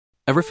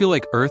Ever feel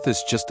like Earth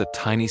is just a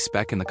tiny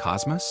speck in the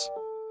cosmos?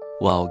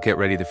 Well, get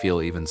ready to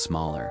feel even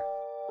smaller.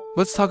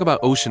 Let's talk about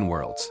ocean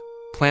worlds,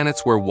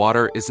 planets where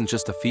water isn't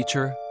just a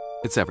feature,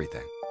 it's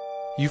everything.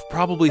 You've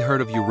probably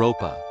heard of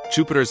Europa,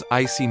 Jupiter's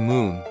icy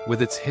moon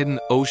with its hidden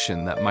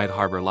ocean that might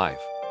harbor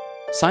life.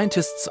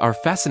 Scientists are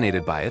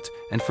fascinated by it,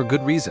 and for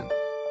good reason.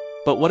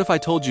 But what if I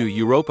told you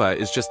Europa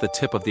is just the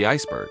tip of the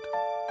iceberg?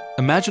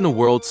 Imagine a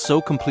world so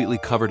completely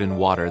covered in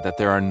water that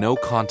there are no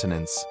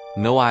continents,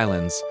 no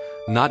islands,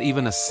 not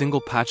even a single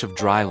patch of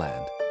dry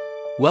land.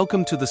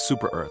 Welcome to the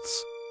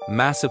super-Earths,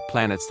 massive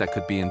planets that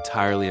could be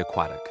entirely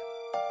aquatic.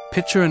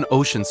 Picture an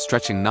ocean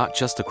stretching not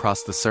just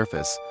across the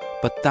surface,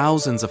 but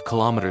thousands of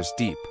kilometers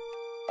deep.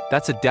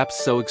 That's a depth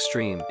so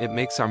extreme, it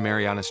makes our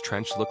Marianas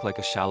Trench look like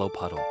a shallow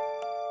puddle.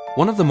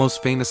 One of the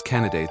most famous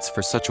candidates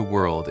for such a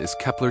world is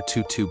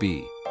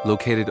Kepler-22b,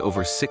 located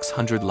over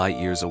 600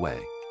 light-years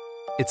away.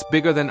 It's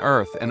bigger than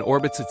Earth and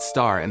orbits its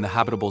star in the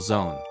habitable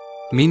zone,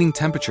 meaning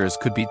temperatures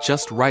could be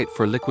just right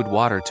for liquid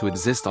water to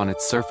exist on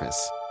its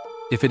surface.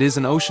 If it is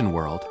an ocean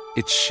world,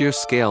 its sheer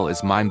scale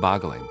is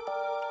mind-boggling.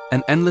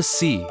 An endless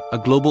sea, a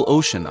global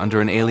ocean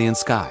under an alien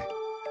sky.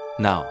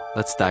 Now,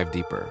 let's dive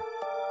deeper.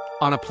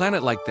 On a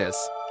planet like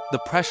this, the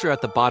pressure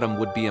at the bottom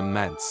would be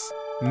immense,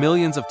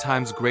 millions of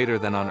times greater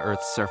than on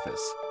Earth's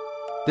surface.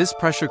 This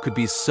pressure could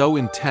be so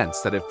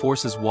intense that it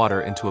forces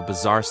water into a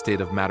bizarre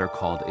state of matter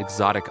called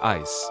exotic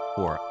ice,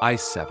 or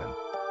Ice 7.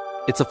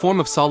 It's a form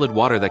of solid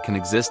water that can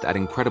exist at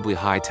incredibly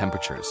high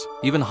temperatures,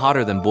 even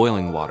hotter than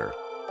boiling water.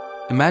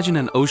 Imagine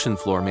an ocean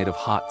floor made of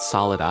hot,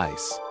 solid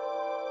ice.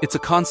 It's a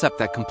concept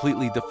that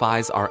completely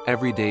defies our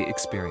everyday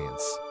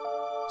experience.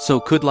 So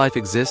could life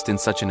exist in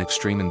such an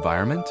extreme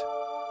environment?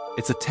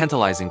 It's a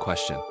tantalizing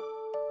question.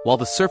 While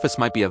the surface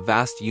might be a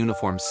vast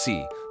uniform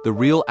sea, the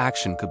real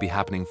action could be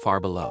happening far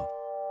below.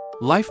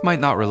 Life might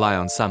not rely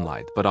on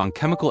sunlight, but on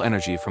chemical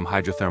energy from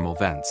hydrothermal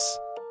vents.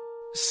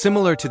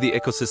 Similar to the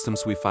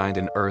ecosystems we find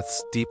in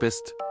Earth's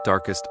deepest,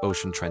 darkest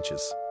ocean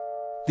trenches.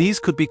 These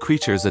could be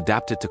creatures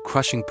adapted to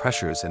crushing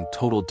pressures and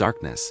total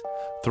darkness,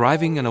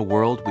 thriving in a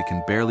world we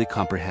can barely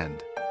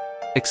comprehend.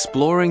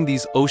 Exploring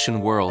these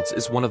ocean worlds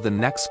is one of the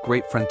next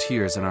great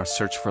frontiers in our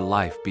search for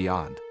life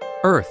beyond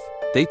Earth.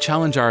 They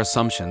challenge our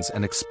assumptions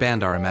and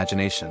expand our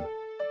imagination.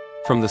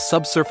 From the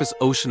subsurface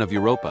ocean of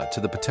Europa to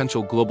the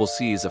potential global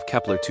seas of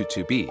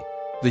Kepler-22b,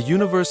 the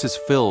universe is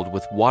filled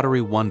with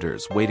watery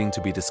wonders waiting to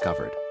be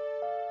discovered.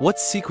 What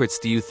secrets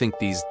do you think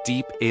these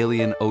deep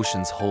alien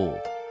oceans hold?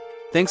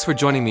 Thanks for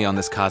joining me on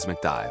this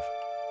cosmic dive.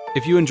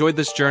 If you enjoyed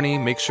this journey,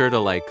 make sure to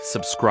like,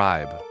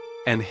 subscribe,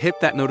 and hit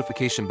that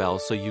notification bell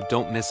so you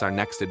don't miss our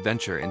next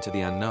adventure into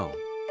the unknown.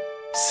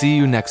 See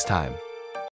you next time.